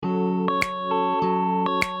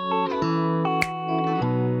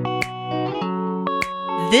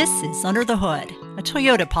This is Under the Hood, a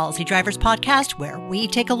Toyota Policy Drivers podcast where we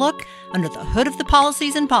take a look under the hood of the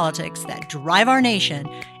policies and politics that drive our nation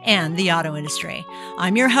and the auto industry.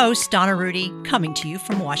 I'm your host, Donna Rudy, coming to you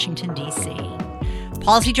from Washington, D.C.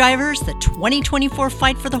 Policy Drivers, the 2024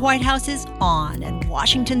 fight for the White House is on, and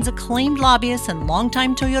Washington's acclaimed lobbyists and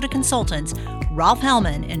longtime Toyota consultants, Ralph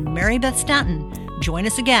Hellmann and Beth Stanton, join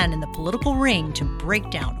us again in the political ring to break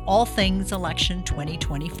down all things election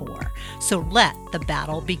 2024. So let the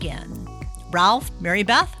battle begin. Ralph,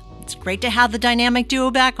 Beth, it's great to have the dynamic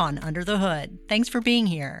duo back on Under the Hood. Thanks for being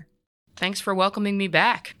here. Thanks for welcoming me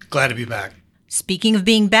back. Glad to be back. Speaking of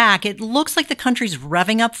being back, it looks like the country's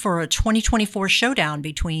revving up for a 2024 showdown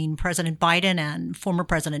between President Biden and former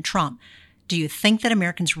President Trump. Do you think that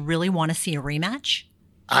Americans really want to see a rematch?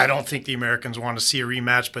 I don't think the Americans want to see a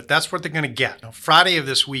rematch, but that's what they're going to get. Now, Friday of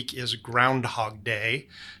this week is Groundhog Day.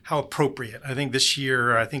 How appropriate. I think this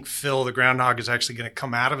year, Phil, the groundhog, is actually going to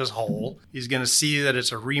come out of his hole. He's going to see that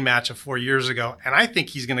it's a rematch of 4 years ago, and I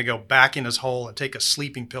think he's going to go back in his hole and take a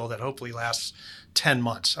sleeping pill that hopefully lasts 10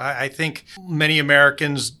 months. I think many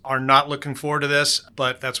Americans are not looking forward to this,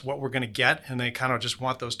 but that's what we're going to get, and they kind of just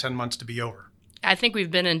want those 10 months to be over. I think we've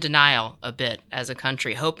been in denial a bit as a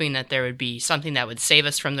country, hoping that there would be something that would save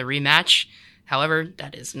us from the rematch. However,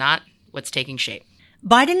 that is not what's taking shape.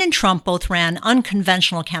 Biden and Trump both ran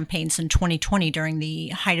unconventional campaigns in 2020 during the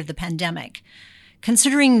height of the pandemic.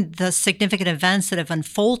 Considering the significant events that have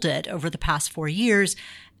unfolded over the past 4 years,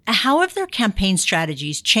 how have their campaign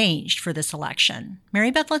strategies changed for this election?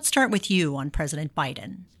 Beth, let's start with you on President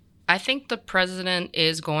Biden. I think the president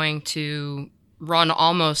is going to run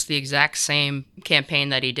almost the exact same campaign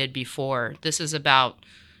that he did before. This is about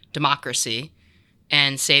democracy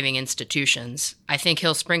and saving institutions. I think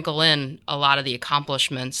he'll sprinkle in a lot of the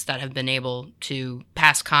accomplishments that have been able to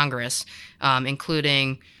pass Congress,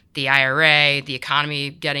 including the IRA, the economy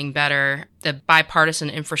getting better, the Bipartisan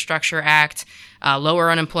Infrastructure Act, lower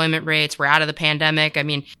unemployment rates. We're out of the pandemic.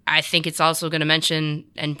 I think it's also going to mention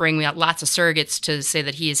and bring out lots of surrogates to say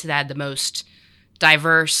that he has had the most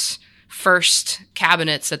diverse first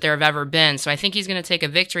cabinets that there have ever been. So I think he's going to take a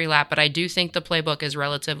victory lap, but I do think the playbook is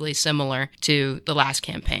relatively similar to the last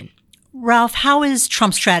campaign. Ralph, how is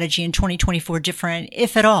Trump's strategy in 2024 different,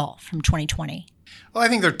 if at all, from 2020? Well, I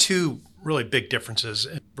think there are two really big differences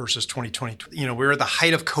versus 2020. We were at the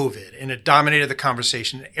height of COVID, and it dominated the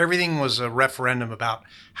conversation. Everything was a referendum about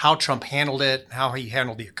how Trump handled it, how he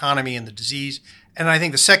handled the economy and the disease. And I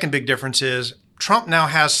think the second big difference is Trump now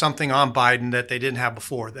has something on Biden that they didn't have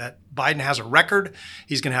before, that Biden has a record.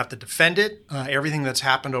 He's going to have to defend it, everything that's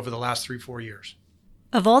happened over the last 3-4 years.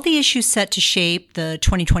 Of all the issues set to shape the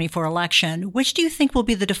 2024 election, which do you think will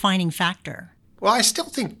be the defining factor? Well, I still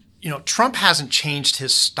think, Trump hasn't changed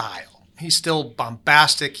his style. He's still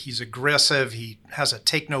bombastic. He's aggressive. He has a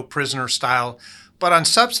take-no-prisoner style. But on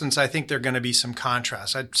substance, I think there are going to be some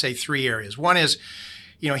contrasts. I'd say 3 areas. One is,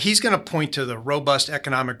 he's going to point to the robust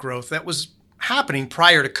economic growth that was happening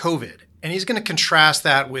prior to COVID. And he's going to contrast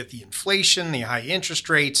that with the inflation, the high interest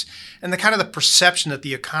rates, and the perception that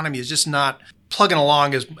the economy is just not plugging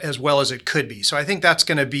along as well as it could be. So I think that's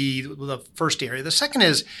going to be the first area. The second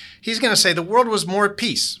is he's going to say the world was more at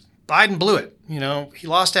peace. Biden blew it. He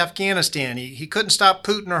lost Afghanistan. He couldn't stop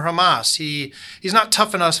Putin or Hamas. He's not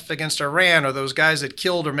tough enough against Iran or those guys that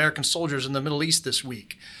killed American soldiers in the Middle East this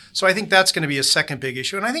week. So I think that's going to be a second big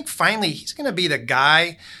issue. And I think finally he's going to be the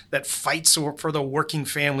guy that fights for the working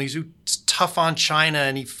families, who's tough on China,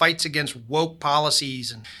 and he fights against woke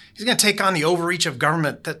policies. And he's going to take on the overreach of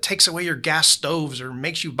government that takes away your gas stoves or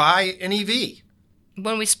makes you buy an EV.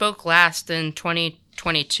 When we spoke last in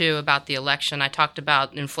 2022 about the election, I talked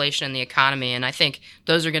about inflation and the economy, and I think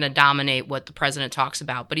those are going to dominate what the president talks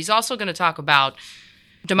about. But he's also going to talk about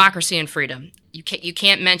democracy and freedom. You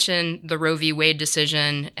can't mention the Roe v. Wade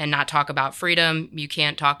decision and not talk about freedom. You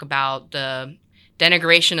can't talk about the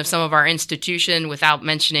denigration of some of our institution without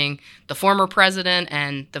mentioning the former president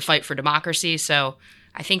and the fight for democracy. So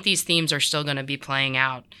I think these themes are still going to be playing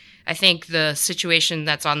out. I think the situation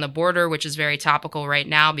that's on the border, which is very topical right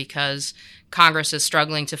now because Congress is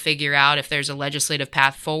struggling to figure out if there's a legislative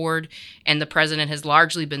path forward, and the president has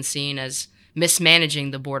largely been seen as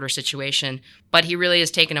mismanaging the border situation, but he really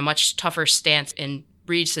has taken a much tougher stance in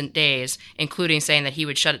recent days, including saying that he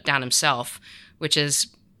would shut it down himself, which is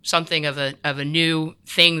something of a new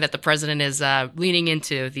thing that the president is leaning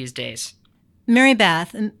into these days.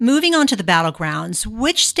 Beth, moving on to the battlegrounds,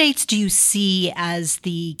 which states do you see as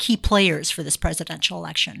the key players for this presidential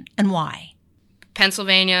election, and why?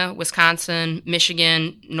 Pennsylvania, Wisconsin,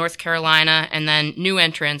 Michigan, North Carolina, and then new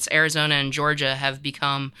entrants, Arizona and Georgia, have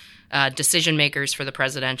become decision makers for the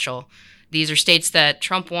presidential. These are states that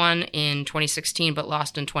Trump won in 2016 but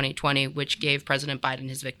lost in 2020, which gave President Biden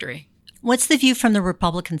his victory. What's the view from the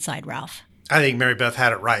Republican side, Ralph? I think Mary Beth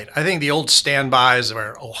had it right. I think the old standbys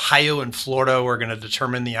where Ohio and Florida were going to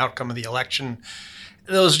determine the outcome of the election,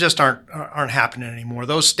 those just aren't happening anymore.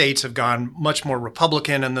 Those states have gone much more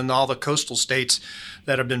Republican, and then all the coastal states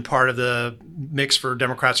that have been part of the mix for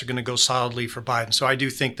Democrats are going to go solidly for Biden. So I do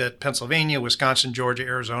think that Pennsylvania, Wisconsin, Georgia,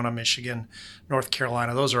 Arizona, Michigan, North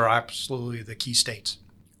Carolina, those are absolutely the key states.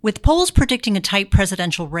 With polls predicting a tight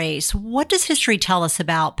presidential race, what does history tell us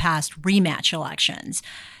about past rematch elections?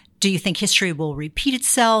 Do you think history will repeat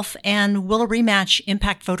itself, and will a rematch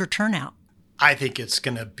impact voter turnout? I think it's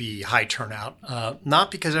going to be high turnout,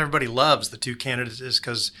 not because everybody loves the two candidates, it's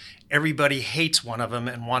because everybody hates one of them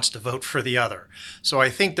and wants to vote for the other. So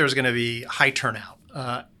I think there's going to be high turnout.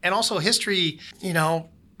 And also history,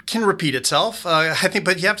 can repeat itself. I think,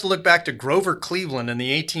 but you have to look back to Grover Cleveland in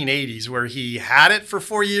the 1880s, where he had it for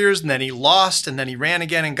 4 years and then he lost and then he ran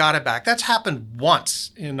again and got it back. That's happened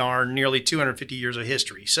once in our nearly 250 years of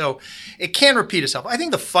history. So it can repeat itself. I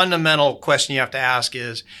think the fundamental question you have to ask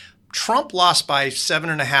is, Trump lost by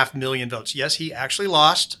 7.5 million votes. Yes, he actually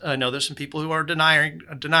lost. I know there's some people who are denying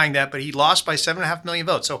that, but he lost by 7.5 million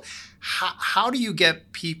votes. So how do you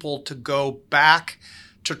get people to go back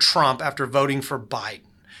to Trump after voting for Biden?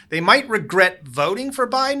 They might regret voting for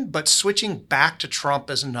Biden, but switching back to Trump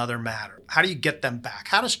is another matter. How do you get them back?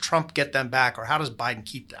 How does Trump get them back, or how does Biden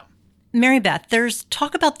keep them? Mary Beth, there's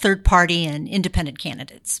talk about third-party and independent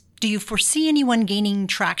candidates. Do you foresee anyone gaining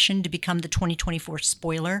traction to become the 2024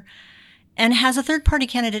 spoiler? And has a third-party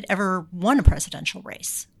candidate ever won a presidential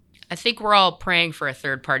race? I think we're all praying for a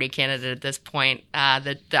third-party candidate at this point.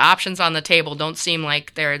 The options on the table don't seem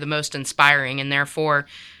like they're the most inspiring, and therefore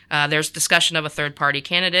there's discussion of a third-party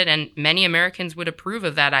candidate, and many Americans would approve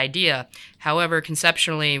of that idea. However,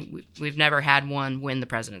 conceptually, we've never had one win the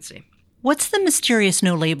presidency. What's the mysterious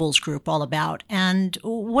No Labels group all about, and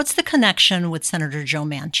what's the connection with Senator Joe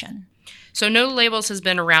Manchin? So No Labels has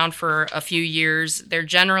been around for a few years. They're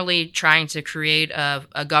generally trying to create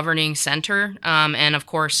a governing center. And of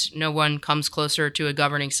course, no one comes closer to a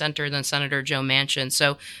governing center than Senator Joe Manchin.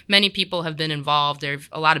 So many people have been involved. There are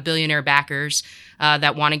a lot of billionaire backers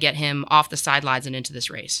that want to get him off the sidelines and into this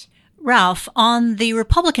race. Ralph, on the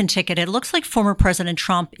Republican ticket, it looks like former President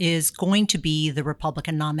Trump is going to be the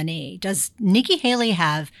Republican nominee. Does Nikki Haley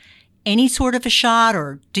have any sort of a shot,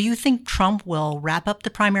 or do you think Trump will wrap up the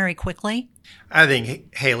primary quickly? I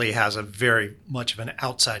think Haley has a very much of an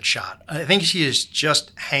outside shot. I think she is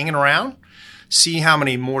just hanging around, see how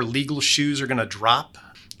many more legal shoes are going to drop.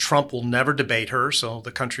 Trump will never debate her, so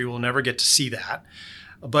the country will never get to see that.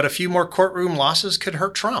 But a few more courtroom losses could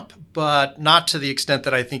hurt Trump, but not to the extent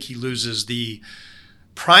that I think he loses the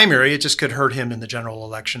primary. It just could hurt him in the general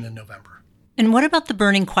election in November. And what about the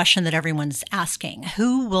burning question that everyone's asking?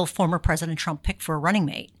 Who will former President Trump pick for a running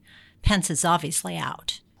mate? Pence is obviously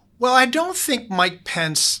out. Well, I don't think Mike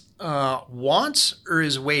Pence wants or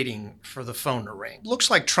is waiting for the phone to ring.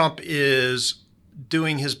 Looks like Trump is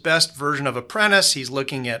doing his best version of Apprentice. He's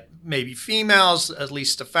looking at maybe females, at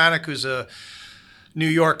least Stefanik, who's a New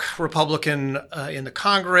York Republican in the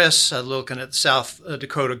Congress, looking at South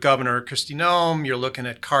Dakota Governor Kristi Noem. You're looking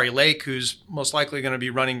at Kari Lake, who's most likely going to be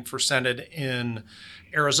running for Senate in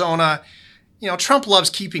Arizona. Trump loves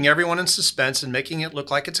keeping everyone in suspense and making it look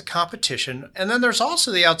like it's a competition. And then there's also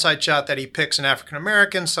the outside shot that he picks an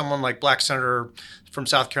African-American, someone like Black Senator from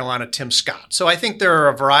South Carolina, Tim Scott. So I think there are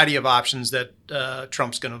a variety of options that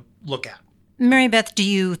Trump's going to look at. Mary Beth, do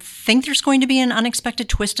you think there's going to be an unexpected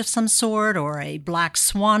twist of some sort or a black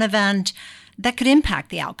swan event that could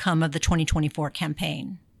impact the outcome of the 2024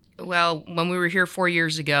 campaign? Well, when we were here 4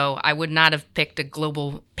 years ago, I would not have picked a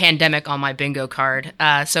global pandemic on my bingo card.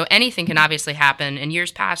 So anything can obviously happen. In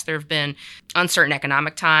years past, there have been uncertain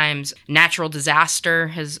economic times. Natural disaster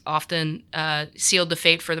has often sealed the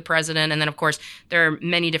fate for the president. And then, of course, there are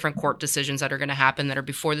many different court decisions that are going to happen that are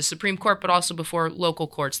before the Supreme Court, but also before local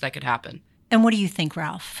courts that could happen. And what do you think,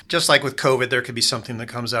 Ralph? Just like with COVID, there could be something that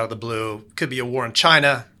comes out of the blue. Could be a war in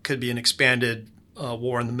China, could be an expanded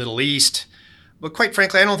war in the Middle East. But quite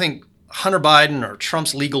frankly, I don't think Hunter Biden or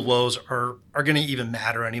Trump's legal woes are going to even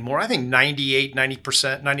matter anymore. I think 98,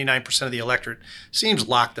 90%, 99% of the electorate seems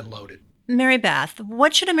locked and loaded. Mary Beth,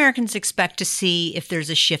 what should Americans expect to see if there's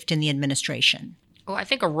a shift in the administration? Well, I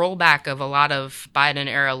think a rollback of a lot of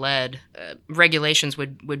Biden-era-led regulations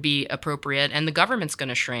would be appropriate, and the government's going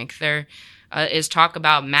to shrink. There is talk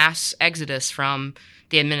about mass exodus from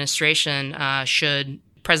the administration should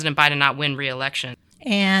President Biden not win re-election.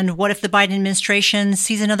 And what if the Biden administration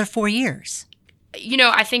sees another 4 years?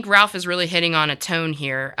 I think Ralph is really hitting on a tone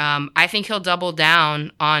here. I think he'll double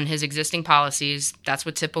down on his existing policies. That's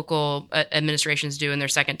what typical administrations do in their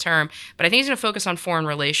second term. But I think he's going to focus on foreign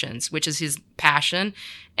relations, which is his passion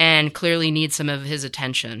and clearly needs some of his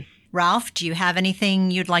attention. Ralph, do you have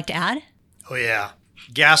anything you'd like to add? Oh, yeah.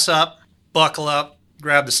 Gas up, buckle up,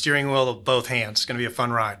 grab the steering wheel with both hands. It's going to be a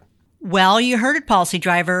fun ride. Well, you heard it, policy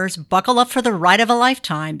drivers. Buckle up for the ride of a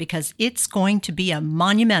lifetime because it's going to be a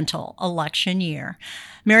monumental election year.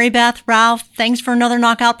 Mary Beth, Ralph, thanks for another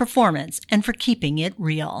knockout performance and for keeping it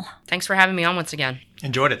real. Thanks for having me on once again.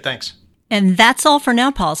 Enjoyed it. Thanks. And that's all for now,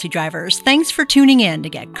 policy drivers. Thanks for tuning in to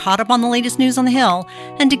get caught up on the latest news on the Hill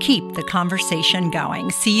and to keep the conversation going.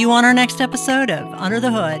 See you on our next episode of Under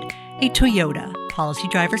the Hood, a Toyota Policy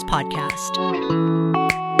Drivers podcast.